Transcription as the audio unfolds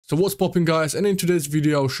So what's popping, guys, and in today's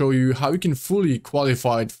video I'll show you how you can fully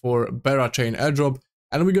qualify for BERACHAIN airdrop,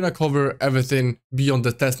 and we're gonna cover everything beyond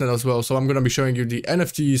the testnet as well. So I'm gonna be showing you the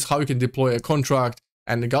NFTs, how you can deploy a contract,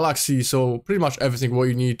 and the Galaxy, so pretty much everything what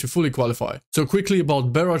you need to fully qualify. So quickly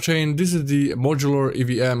about Berachain, this is the modular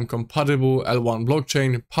EVM compatible L1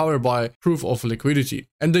 blockchain powered by proof of liquidity.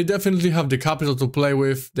 And they definitely have the capital to play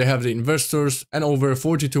with, they have the investors, and over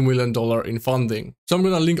 $42 million in funding. So I'm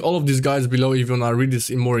gonna link all of these guys below if you wanna read this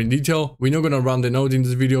in more in detail. We're not gonna run the node in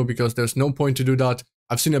this video because there's no point to do that.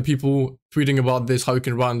 I've seen people tweeting about this, how you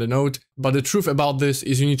can run the node, but the truth about this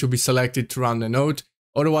is you need to be selected to run the node.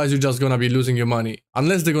 Otherwise, you're just gonna be losing your money.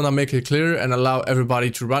 Unless they're gonna make it clear and allow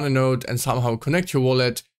everybody to run a node and somehow connect your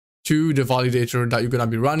wallet to the validator that you're gonna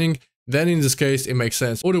be running, then in this case, it makes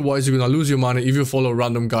sense. Otherwise, you're gonna lose your money if you follow a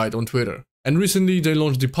random guide on Twitter. And recently, they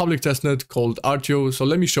launched the public testnet called RTO, so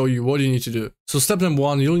let me show you what you need to do. So step number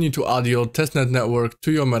one, you'll need to add your testnet network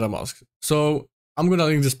to your metamask. So I'm gonna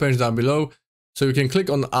link this page down below. So you can click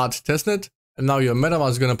on add testnet. And now your MetaMask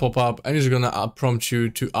is going to pop up and it's going to prompt you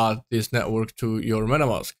to add this network to your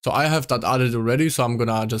MetaMask. So I have that added already, so I'm going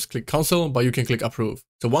to just click cancel, but you can click approve.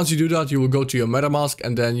 So once you do that, you will go to your MetaMask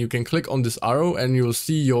and then you can click on this arrow and you will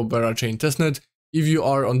see your BERACHAIN testnet. If you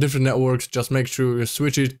are on different networks, just make sure you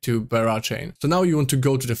switch it to BERACHAIN. So now you want to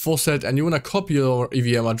go to the faceut and you want to copy your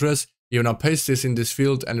EVM address. You want to paste this in this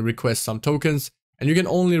field and request some tokens. And you can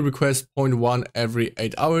only request 0.1 every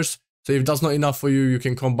 8 hours. So if that's not enough for you, you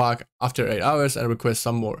can come back after 8 hours and request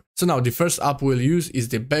some more. So now the first app we'll use is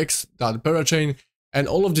the bex.berachain, and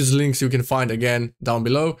all of these links you can find again down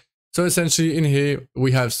below. So essentially in here,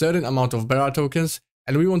 we have certain amount of Bera tokens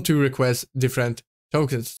and we want to request different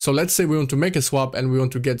tokens. So let's say we want to make a swap and we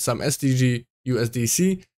want to get some SDG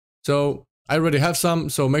USDC. So I already have some,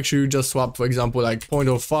 so make sure you just swap, for example, like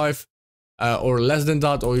 0.05 or less than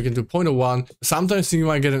that, or you can do 0.01. Sometimes you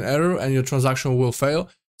might get an error and your transaction will fail.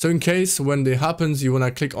 So in case when that happens, you want to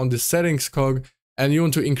click on the settings cog and you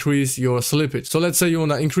want to increase your slippage. So let's say you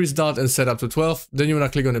want to increase that and set up to 12. Then you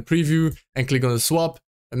want to click on the preview and click on the swap.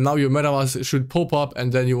 And now your MetaMask should pop up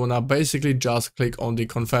and then you want to basically just click on the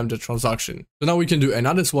confirm the transaction. So now we can do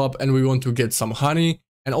another swap and we want to get some honey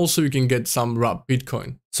and also you can get some wrap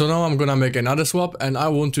Bitcoin. So now I'm going to make another swap and I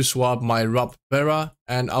want to swap my wrap Bera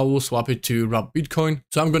and I will swap it to wrap Bitcoin.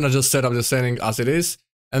 So I'm going to just set up the setting as it is.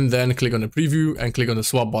 And then click on the preview and click on the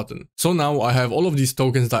swap button. So now I have all of these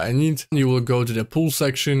tokens that I need. You will go to the pool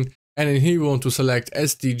section and in here we want to select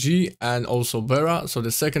SDG and also Bera. So the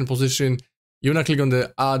second position, you want to click on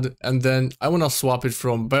the add and then I want to swap it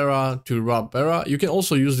from Bera to wrap Bera. You can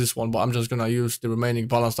also use this one, but I'm just going to use the remaining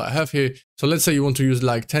balance that I have here. So let's say you want to use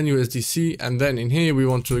like 10 USDC and then in here we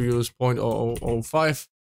want to use 0.0005.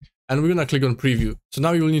 And we're gonna click on preview. So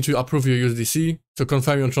now you will need to approve your USDC to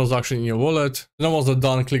confirm your transaction in your wallet. Then once that's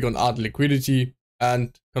done, click on add liquidity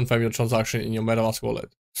and confirm your transaction in your MetaMask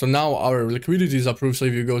wallet. So now our liquidity is approved. So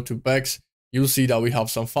if you go to Bex, you'll see that we have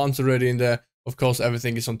some funds already in there. Of course,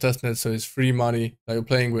 everything is on testnet, so it's free money that you're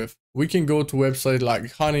playing with. We can go to a website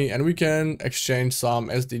like Honey and we can exchange some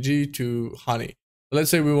SDG to Honey. So let's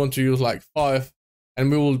say we want to use like 5. And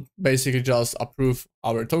we will basically just approve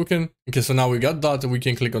our token. Okay, so now we got that, we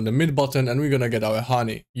can click on the mid button and we're gonna get our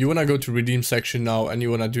honey. You wanna go to redeem section now and you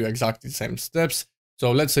wanna do exactly the same steps.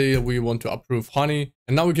 So let's say we want to approve honey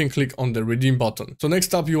and now we can click on the redeem button. So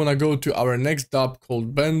next up, you wanna go to our next app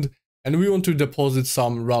called Bend and we want to deposit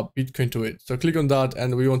some wrap Bitcoin to it. So click on that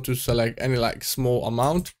and we want to select any like small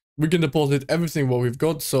amount. We can deposit everything what we've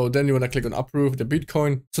got. So then you wanna click on approve the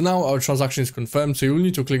Bitcoin. So now our transaction is confirmed. So you'll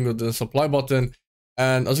need to click on the supply button.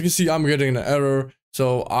 And as you can see, I'm getting an error,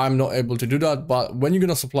 so I'm not able to do that. But when you're going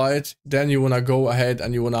to supply it, then you want to go ahead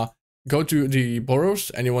and you want to go to the borrows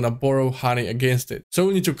and you want to borrow honey against it. So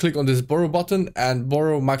we need to click on this borrow button and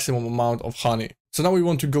borrow maximum amount of honey. So now we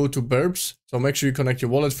want to go to Burbs. So make sure you connect your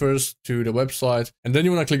wallet first to the website and then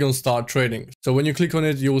you want to click on start trading. So when you click on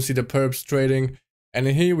it, you will see the perps trading. And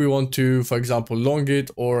in here we want to, for example, long it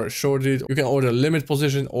or short it. You can order limit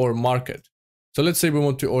position or market. So let's say we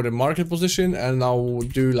want to order market position and now we'll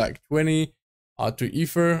do like 20 to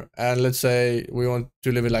Ether. And let's say we want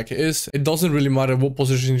to leave it like it is. It doesn't really matter what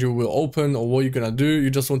positions you will open or what you're going to do. You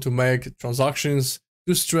just want to make transactions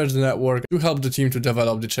to stretch the network to help the team to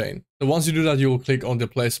develop the chain. So once you do that, you will click on the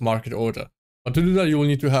place market order. But to do that, you will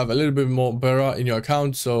need to have a little bit more Bera in your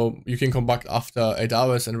account, so you can come back after 8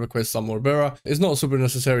 hours and request some more Bera. It's not super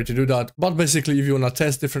necessary to do that, but basically if you want to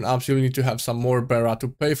test different apps, you'll need to have some more Bera to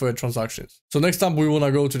pay for your transactions. So next up, we want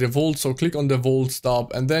to go to the vault, so click on the vault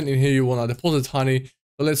tab, and then in here you want to deposit honey.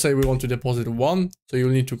 So let's say we want to deposit 1, so you'll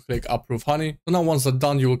need to click approve honey. So now once that's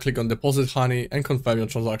done, you will click on deposit honey and confirm your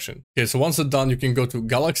transaction. Okay, so once that's done, you can go to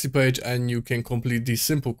Galxe page and you can complete these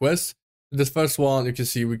simple quests. This first one, you can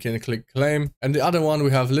see we can click claim, and the other one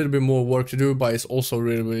we have a little bit more work to do, but it's also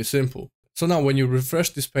really simple. So now when you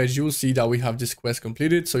refresh this page, you will see that we have this quest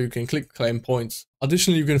completed, so you can click claim points.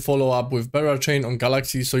 Additionally, you can follow up with Berachain on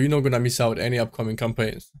Galxe, so you're not gonna miss out any upcoming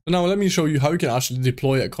campaigns. So now let me show you how you can actually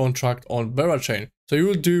deploy a contract on Berachain. So you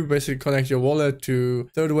will do basically connect your wallet to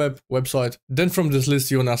third website. Then from this list,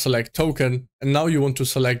 you wanna select token, and now you want to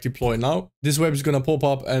select deploy now. This web is gonna pop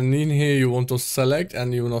up, and in here you want to select,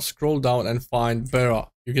 and you wanna scroll down and find Bera.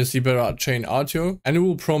 You can see Berachain Airdrop, and it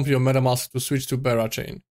will prompt your metamask to switch to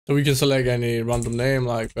Berachain. So we can select any random name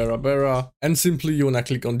like Bera, and simply you wanna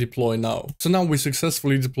click on deploy now. So now we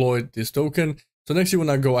successfully deployed this token. So next you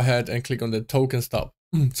wanna go ahead and click on the tokens tab.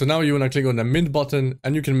 So now you wanna click on the mint button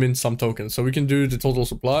and you can mint some tokens. So we can do the total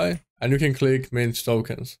supply and you can click mint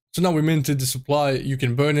tokens. So now we minted the supply, you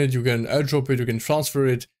can burn it, you can airdrop it, you can transfer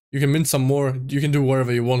it, you can mint some more, you can do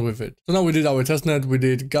whatever you want with it. So now we did our testnet, we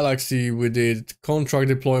did Galxe, we did contract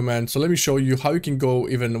deployment. So let me show you how you can go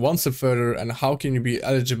even one step further and how can you be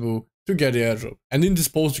eligible to get the airdrop. And in this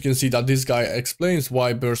post, you can see that this guy explains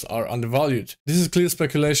why BERs are undervalued. This is clear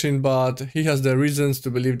speculation, but he has the reasons to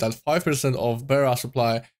believe that 5% of BERA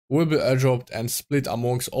supply will be airdropped and split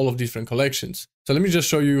amongst all of different collections. So let me just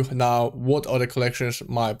show you now what other collections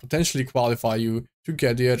might potentially qualify you to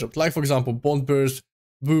get the airdrop. Like for example, Bond BERs,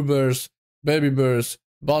 Boo BERs, Baby BERs,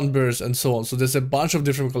 Bond BERs, and so on. So there's a bunch of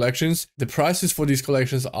different collections. The prices for these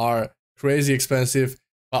collections are crazy expensive,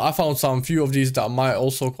 but I found some few of these that might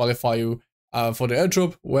also qualify you for the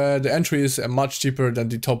airdrop, where the entry is much cheaper than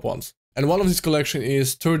the top ones. And one of these collections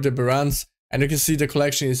is thru de Berachain, and you can see the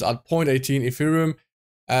collection is at 0.18 Ethereum.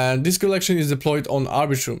 And this collection is deployed on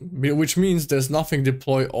Arbitrum, which means there's nothing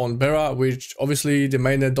deployed on Bera, which obviously the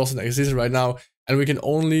mainnet doesn't exist right now. And we can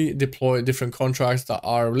only deploy different contracts that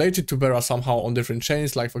are related to Bera somehow on different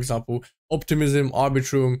chains, like for example, Optimism,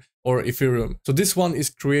 Arbitrum, or Ethereum. So this one is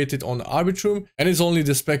created on Arbitrum, and it's only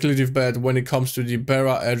the speculative bet when it comes to the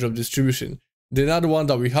Bera airdrop distribution. The other one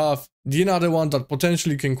that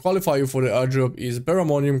potentially can qualify you for the airdrop is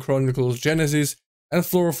Beramonium Chronicles Genesis, and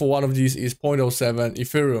floor for one of these is 0.07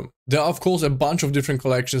 Ethereum. There are of course a bunch of different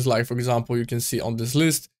collections, like for example, you can see on this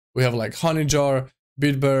list, we have like Honeyjar,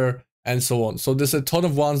 BitBear, and so on. So there's a ton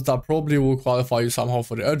of ones that probably will qualify you somehow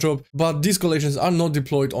for the airdrop, but these collections are not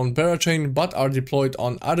deployed on Berachain, but are deployed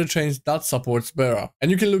on other chains that supports Bera. And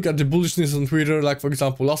you can look at the bullishness on Twitter, like for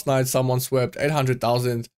example, last night someone swept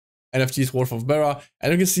 800,000 NFTs worth of Bera,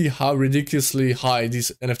 and you can see how ridiculously high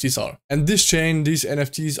these NFTs are. And this chain, these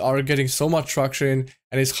NFTs are getting so much traction,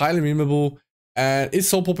 and it's highly memeable, and it's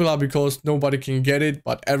so popular because nobody can get it,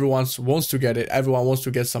 but everyone wants to get it. Everyone wants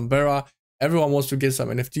to get some Bera. Everyone wants to get some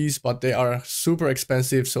NFTs, but they are super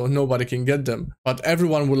expensive, so nobody can get them. But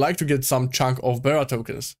everyone would like to get some chunk of Bera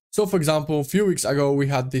tokens. So for example, a few weeks ago, we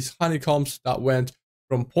had these honeycombs that went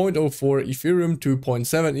from 0.04 Ethereum to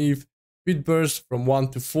 0.7 ETH, BitBurst from 1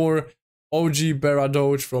 to 4, OG Bera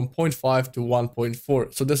Doge from 0.5 to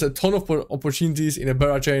 1.4. So there's a ton of opportunities in a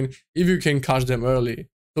Bera chain if you can catch them early.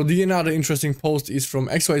 So the another interesting post is from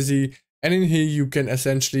XYZ, and in here you can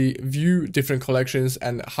essentially view different collections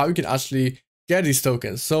and how you can actually get these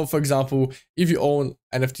tokens. So for example, if you own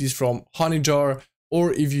NFTs from Honeyjar,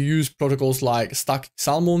 or if you use protocols like Stack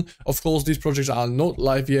Salmon, of course these projects are not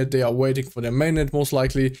live yet, they are waiting for their mainnet most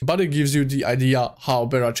likely, but it gives you the idea how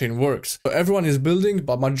Berachain works. So everyone is building,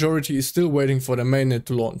 but majority is still waiting for the mainnet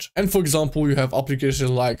to launch. And for example, you have applications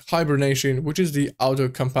like Hibernation, which is the auto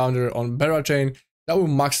compounder on Berachain, that will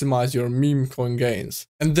maximize your meme coin gains.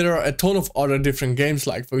 And there are a ton of other different games,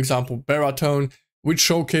 like for example Beraton, which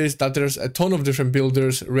showcase that there's a ton of different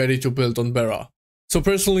builders ready to build on Bera. So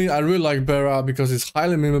personally, I really like Bera because it's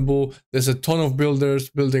highly memeable, there's a ton of builders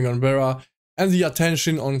building on Bera, and the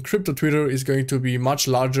attention on crypto Twitter is going to be much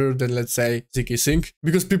larger than, let's say, Ziki Sync,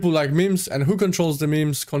 because people like memes, and who controls the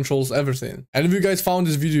memes controls everything. And if you guys found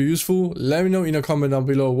this video useful, let me know in a comment down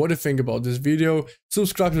below what you think about this video,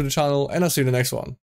 subscribe to the channel, and I'll see you in the next one.